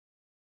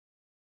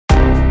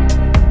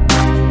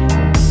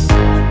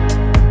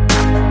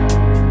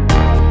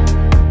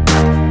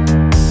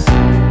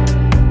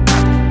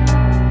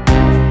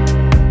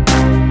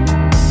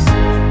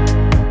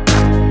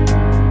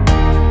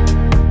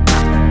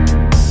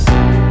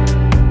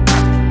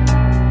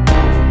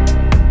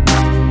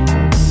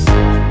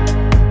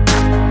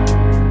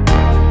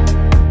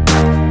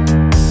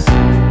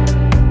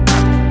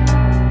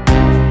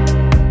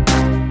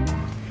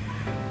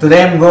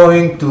Today I'm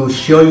going to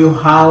show you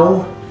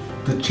how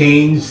to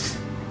change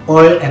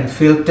oil and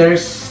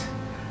filters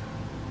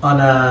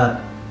on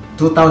a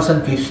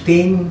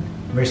 2015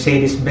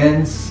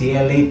 Mercedes-Benz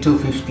CLA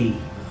 250.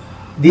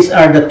 These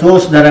are the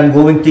tools that I'm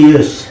going to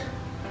use.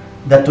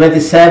 The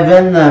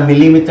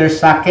 27mm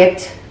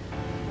socket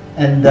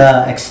and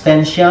the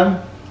extension,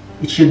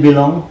 it should be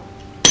long,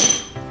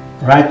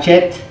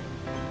 ratchet,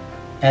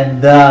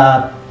 and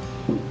the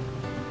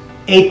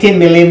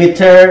 18mm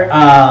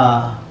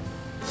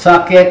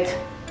socket,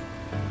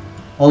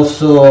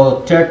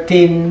 also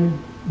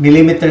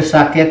 13mm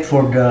socket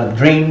for the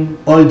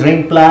oil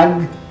drain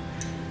plug,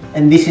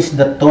 and this is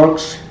the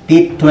Torx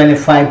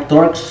T25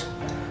 Torx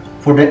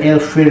for the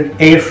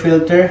air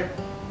filter,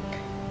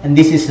 and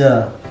this is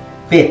a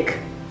pick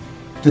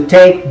to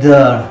take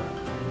the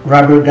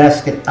rubber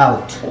gasket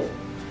out.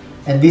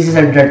 And these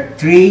are the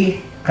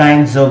three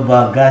kinds of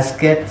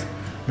gasket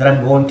that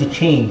I'm going to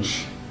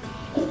change.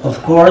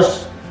 Of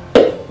course,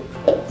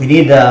 we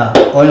need the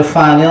oil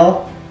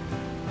funnel.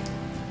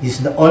 This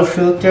is the oil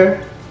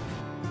filter.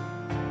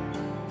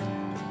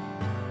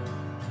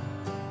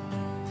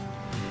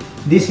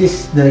 This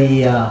is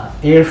the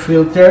air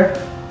filter,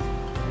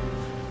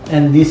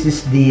 and this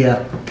is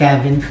the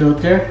cabin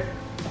filter.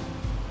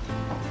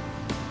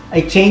 I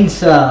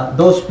change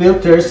those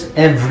filters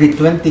every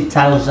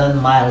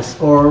 20,000 miles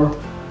or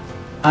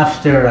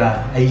after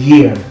a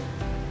year,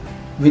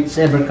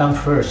 whichever comes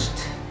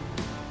first.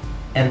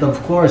 And of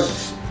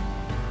course,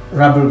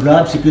 rubber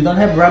gloves. If you don't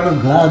have rubber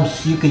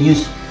gloves, you can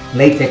use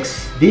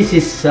latex. This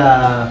is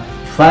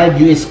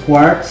 5 US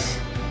quarts,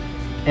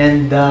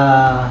 and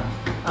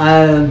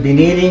I'll be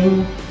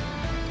needing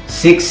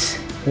 6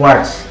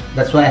 quarts.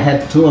 That's why I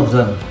had 2 of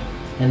them,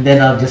 and then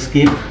I'll just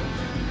keep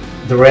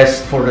the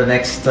rest for the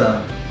next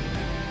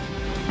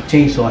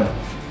change oil.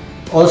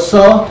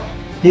 Also,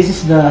 this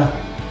is the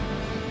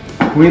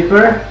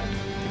gripper.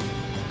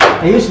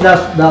 I use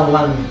that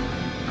one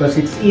because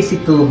it's easy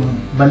to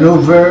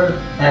maneuver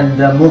and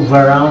move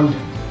around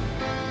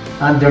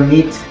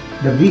underneath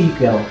the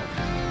vehicle.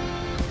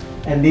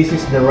 And this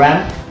is the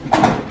ramp,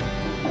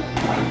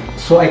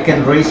 so I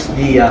can raise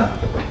the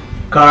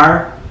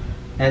car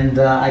and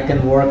I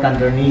can work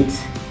underneath.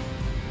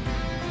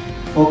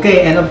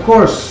 Okay, and of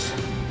course,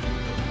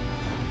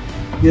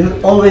 you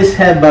always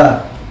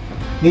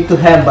need to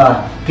have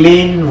a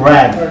clean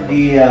rag.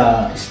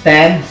 The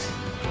stands,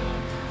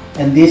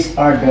 and these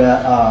are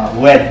the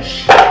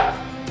wedge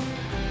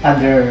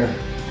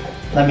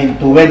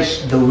to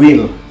wedge the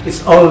wheel.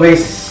 It's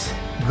always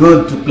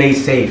good to play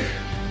safe.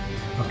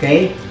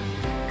 Okay,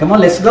 come on,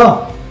 let's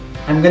go.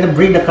 I'm gonna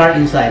bring the car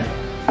inside.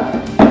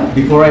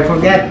 Before I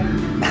forget,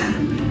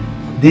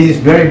 this is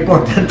very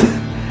important.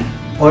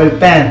 Oil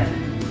pan,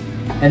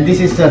 and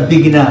this is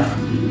big enough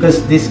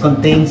because this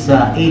contains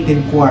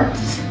 18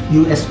 quarts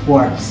US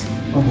quarts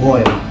of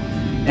oil,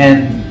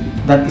 and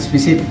that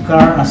specific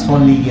car has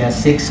only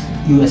 6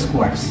 US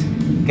quarts.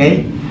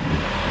 Okay.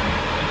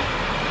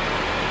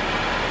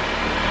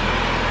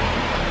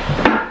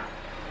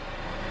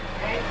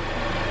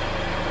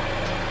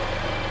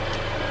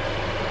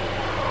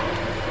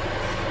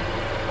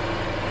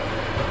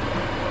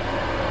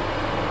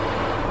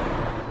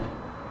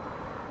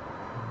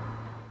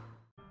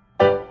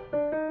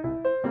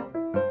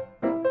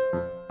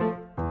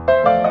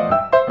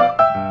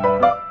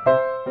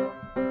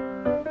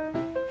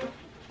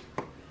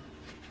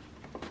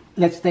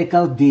 Let's take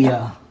out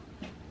the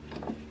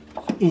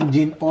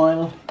engine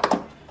oil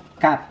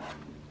cap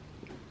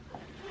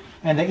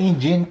and the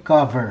engine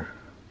cover.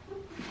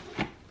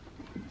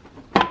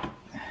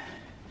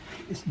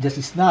 It's just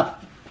a snap.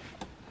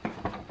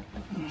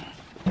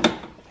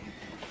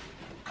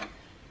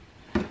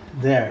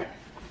 There.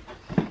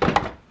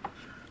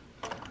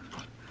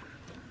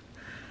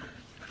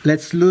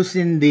 Let's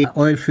loosen the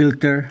oil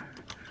filter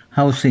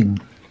housing.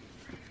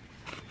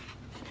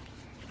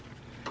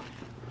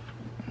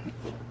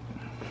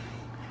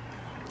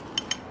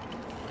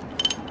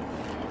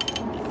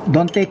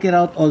 Don't take it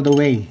out all the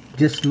way,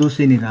 just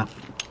loosen it up.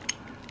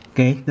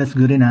 Okay, that's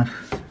good enough.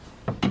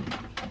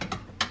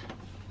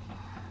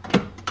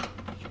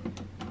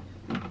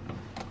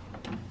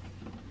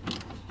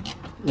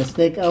 Let's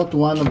take out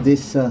one of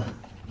this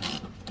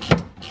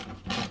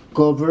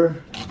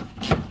cover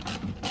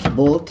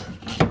bolt.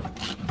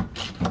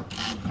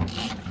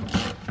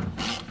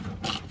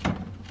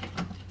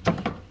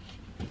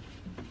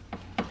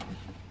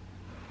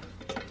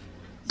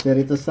 Set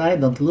it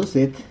aside, don't lose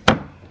it.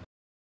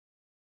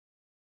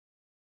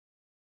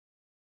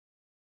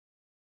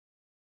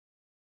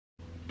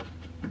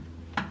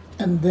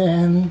 And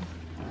then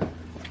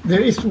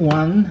there is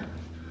one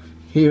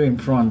here in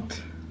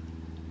front.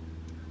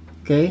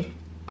 Okay,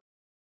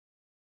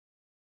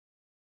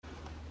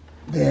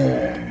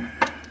 there.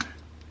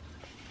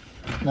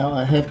 Now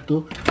I have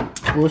to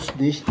push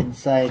this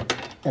inside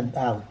and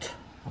out.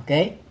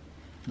 Okay,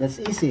 that's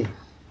easy.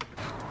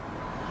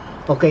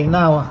 Okay,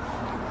 now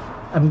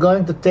I'm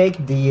going to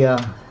take the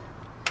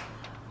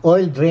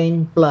oil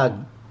drain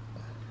plug.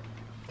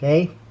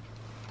 Okay,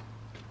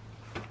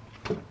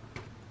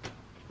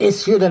 it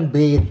shouldn't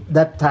be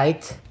that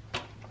tight.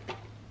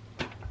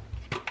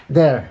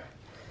 There,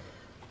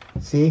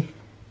 see?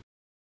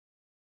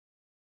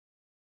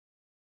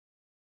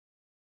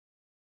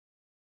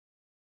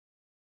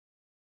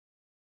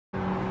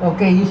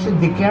 Okay, you should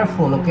be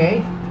careful,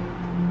 okay?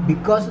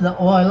 Because the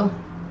oil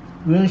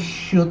will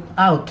shoot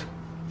out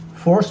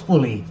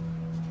forcefully.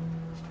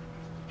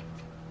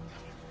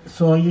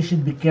 So you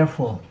should be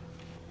careful.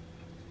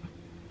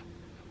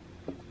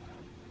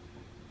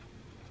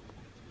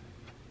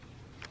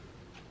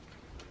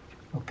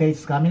 Okay,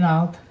 it's coming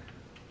out.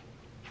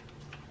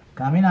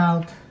 Coming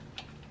out.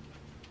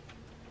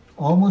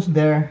 Almost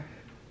there.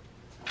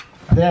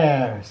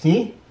 There,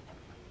 see?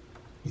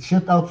 It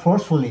shot out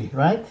forcefully,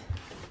 right?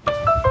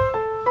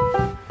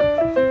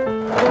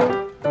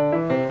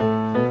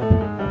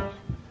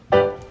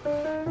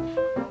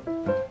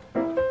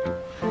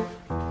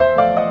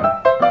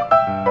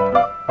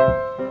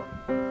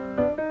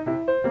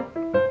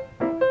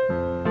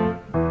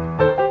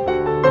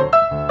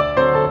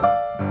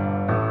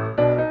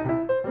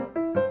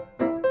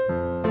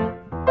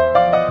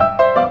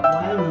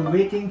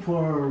 Waiting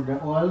for the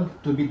oil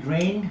to be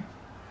drained,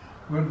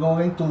 we're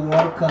going to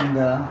work on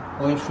the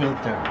oil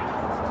filter.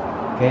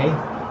 Okay,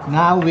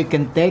 now we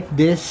can take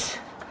this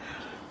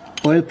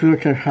oil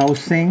filter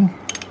housing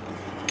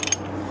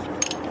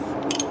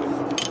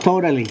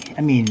totally,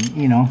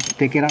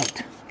 take it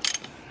out.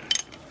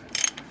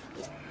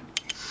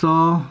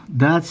 So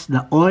that's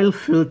the oil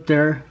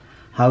filter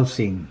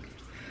housing.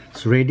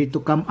 It's ready to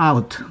come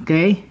out,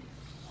 okay?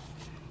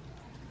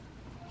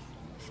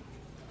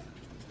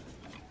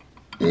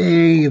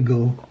 There you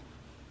go.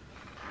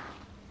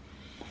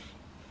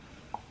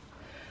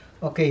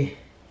 Okay,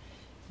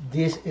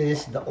 this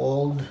is the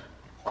old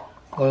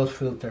oil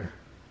filter.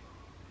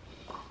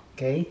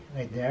 Okay,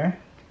 right there.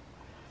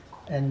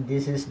 And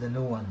this is the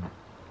new one.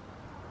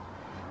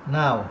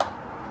 Now,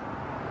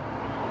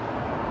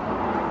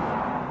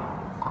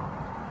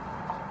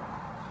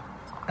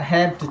 I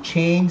have to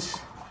change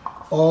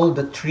all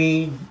the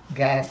 3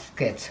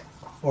 gaskets,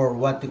 or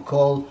what we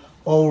call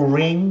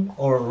O-ring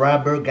or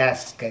rubber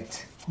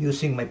gaskets,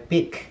 using my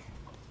pick.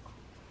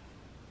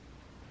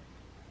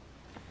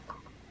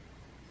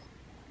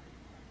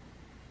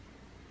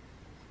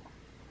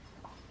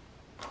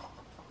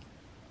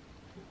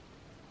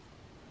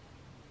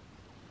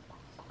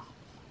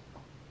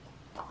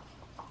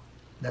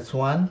 That's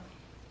one.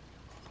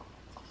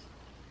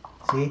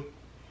 See?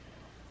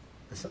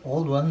 That's the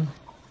old one.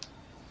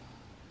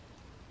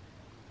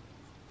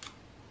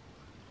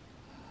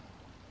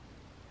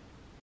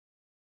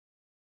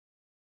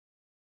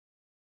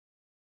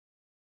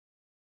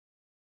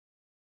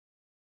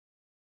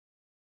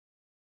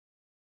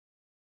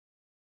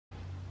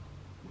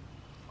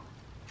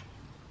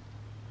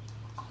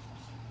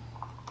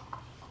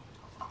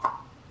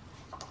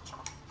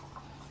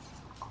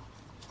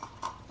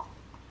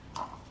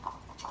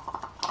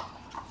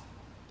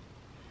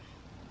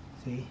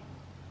 See,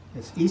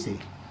 it's easy.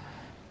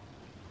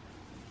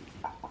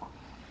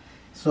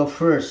 So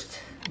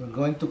first, we're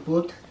going to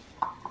put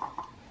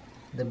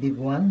the big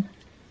one.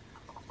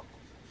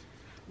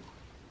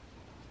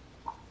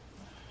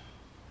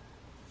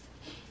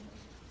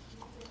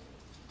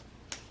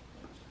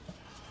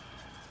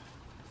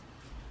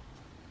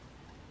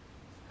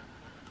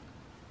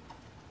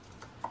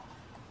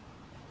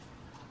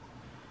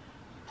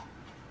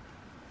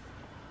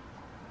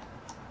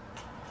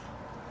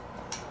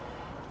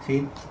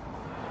 See?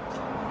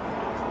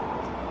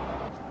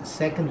 The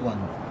second one.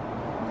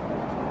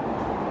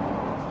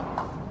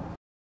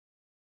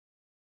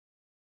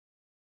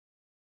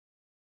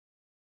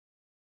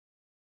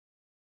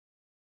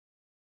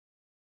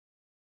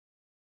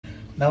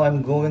 Now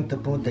I'm going to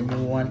put the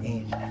new one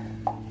in.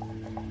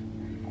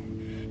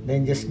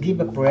 Then just give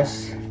a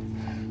press,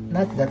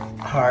 not that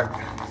hard.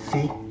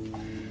 See?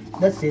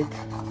 That's it.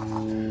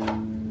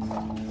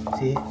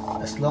 See?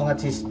 As long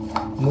as it's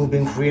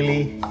moving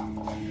freely,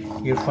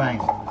 you're fine.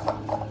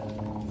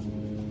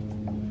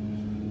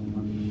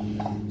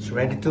 It's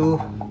ready to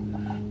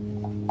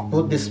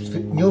put this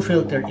new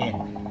filter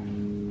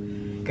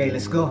in. Okay,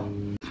 let's go.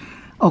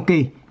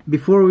 Okay,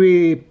 before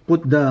we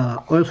put the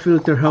oil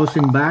filter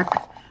housing back,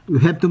 we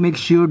have to make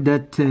sure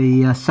that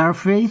the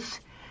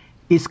surface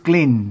is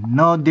clean.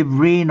 No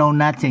debris, no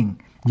nothing.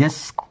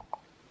 Just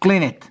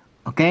clean it,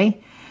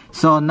 okay?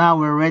 So now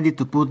we're ready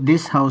to put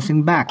this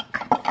housing back.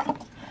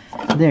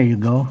 There you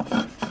go.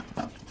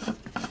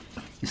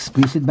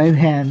 Squeeze it by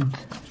hand.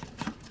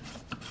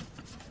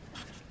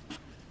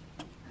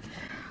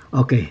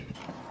 Okay.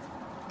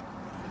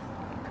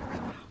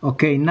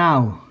 Okay,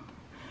 now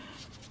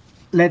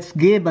let's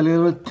give a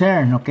little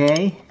turn,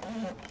 okay?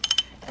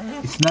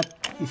 It's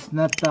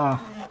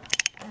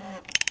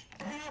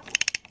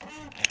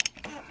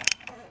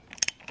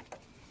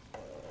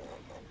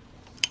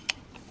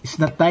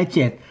not tight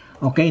yet.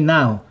 Okay,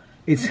 now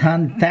it's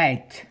hand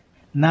tight.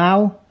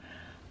 Now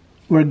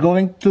we're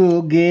going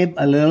to give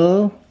a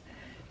little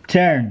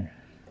turn,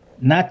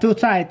 not too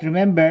tight,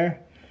 remember,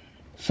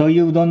 so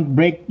you won't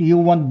break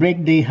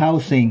the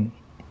housing.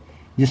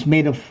 just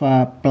made of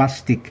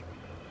plastic.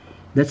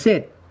 That's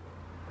it.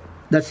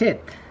 That's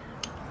it.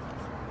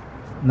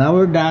 Now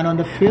we're done on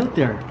the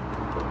filter.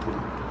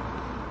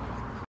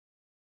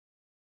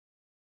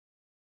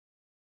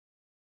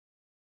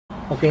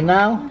 Okay,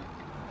 now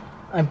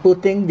I'm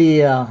putting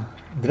the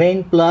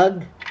drain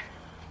plug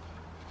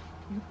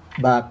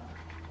back.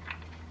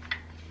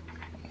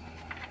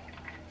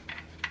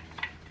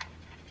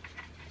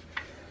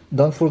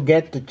 Don't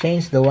forget to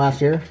change the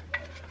washer.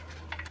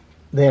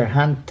 There,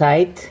 hand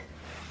tight.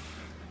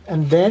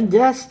 And then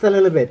just a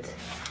little bit.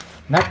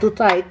 Not too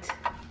tight.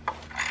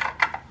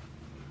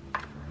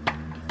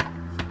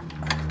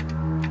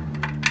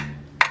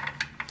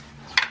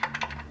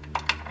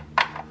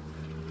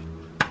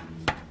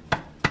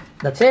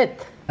 That's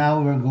it.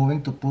 Now we're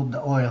going to put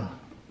the oil.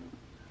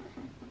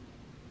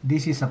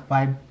 This is a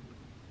 5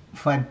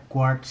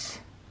 quarts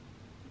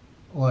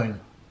oil.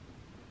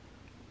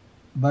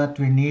 But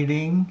we're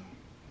needing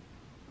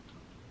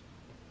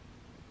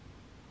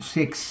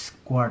 6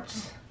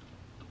 quarts.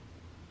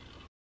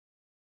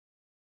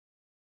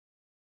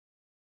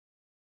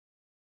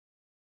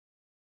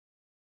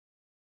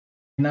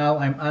 Now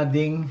I'm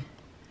adding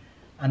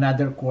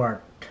another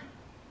quart.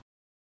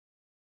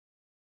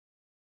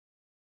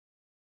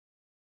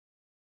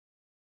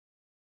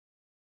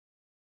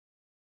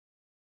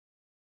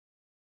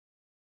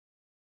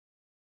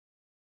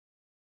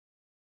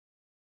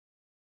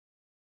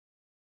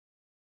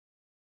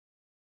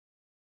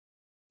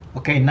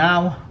 Okay,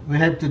 now we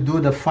have to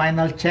do the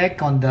final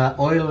check on the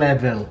oil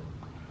level.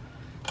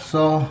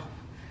 So,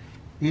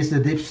 here's the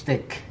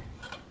dipstick.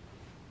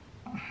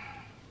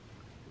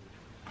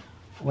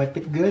 Wipe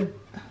it good.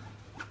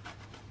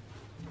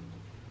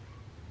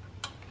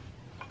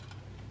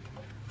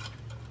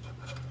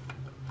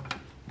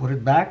 Put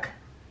it back.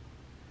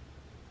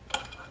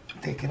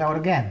 Take it out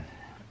again.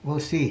 We'll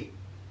see.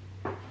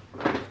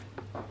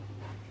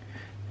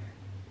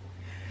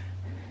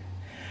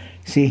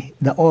 See,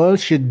 the oil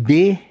should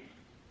be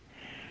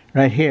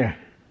right here.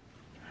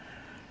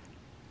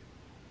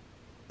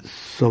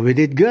 So we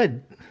did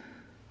good.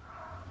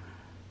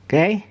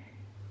 Okay?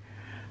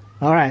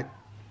 All right.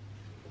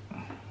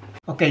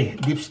 Okay,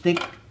 dipstick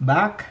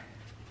back.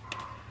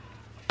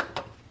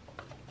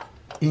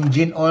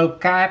 Engine oil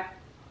cap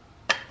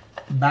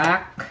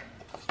back.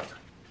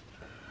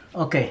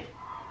 Okay.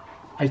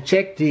 I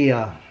checked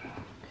the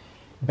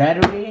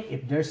battery.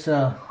 If there's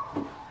a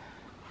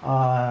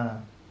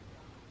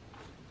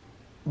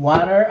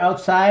water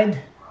outside,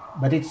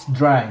 but it's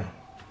dry.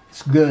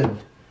 It's good.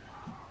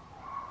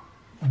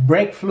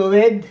 Brake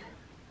fluid,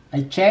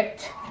 I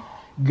checked.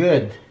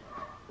 Good.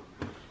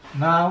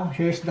 Now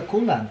here's the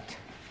coolant.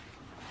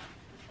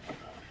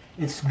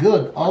 It's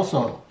good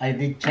also. I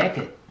did check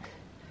it.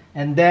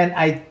 And then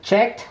I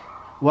checked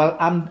while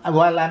I'm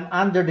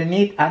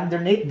underneath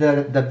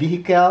the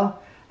vehicle.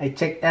 I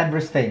checked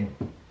everything.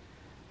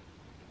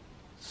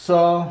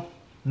 So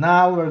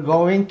now we're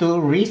going to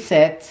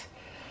reset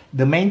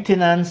the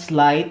maintenance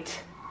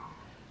light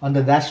on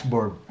the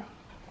dashboard.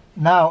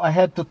 Now I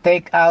have to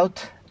take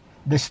out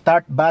the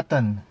start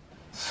button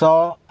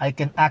so I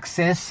can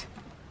access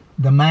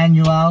the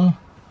manual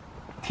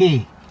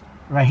key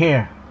right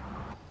here.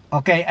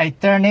 Okay, I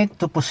turn it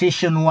to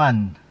position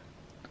 1.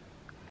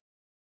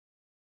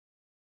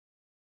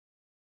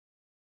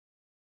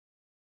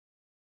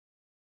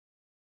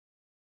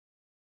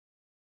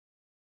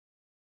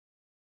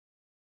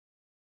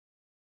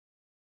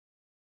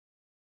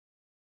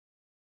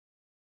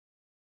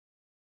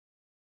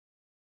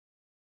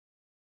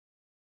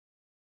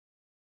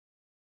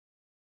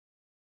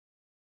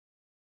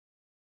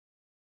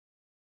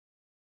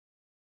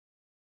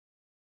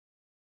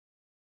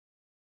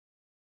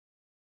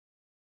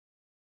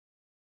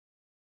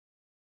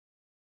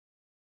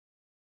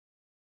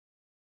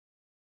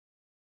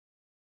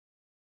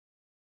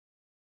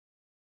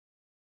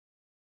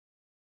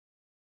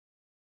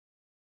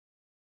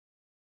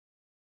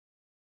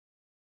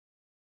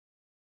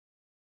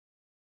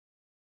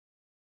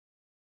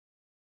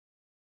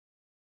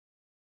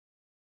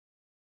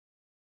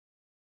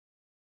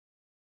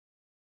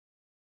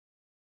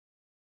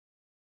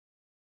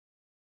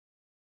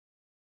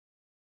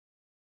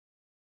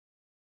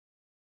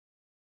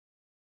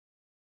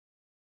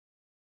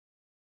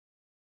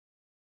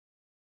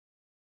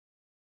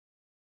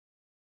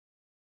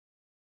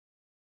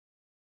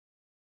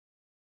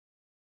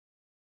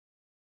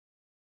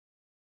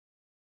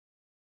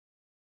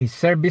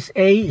 Service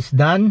A is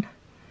done.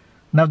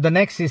 Now the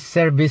next is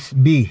service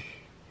B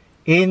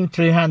in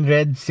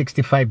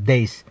 365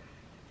 days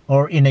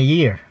or in a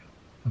year.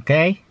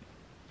 Okay?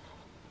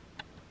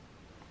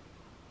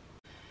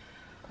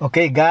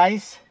 Okay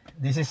guys,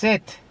 this is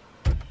it.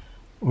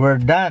 We're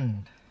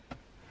done.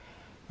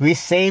 We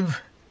saved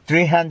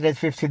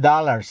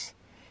 $350.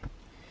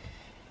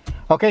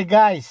 Okay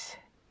guys,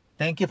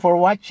 thank you for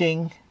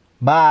watching.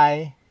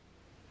 Bye.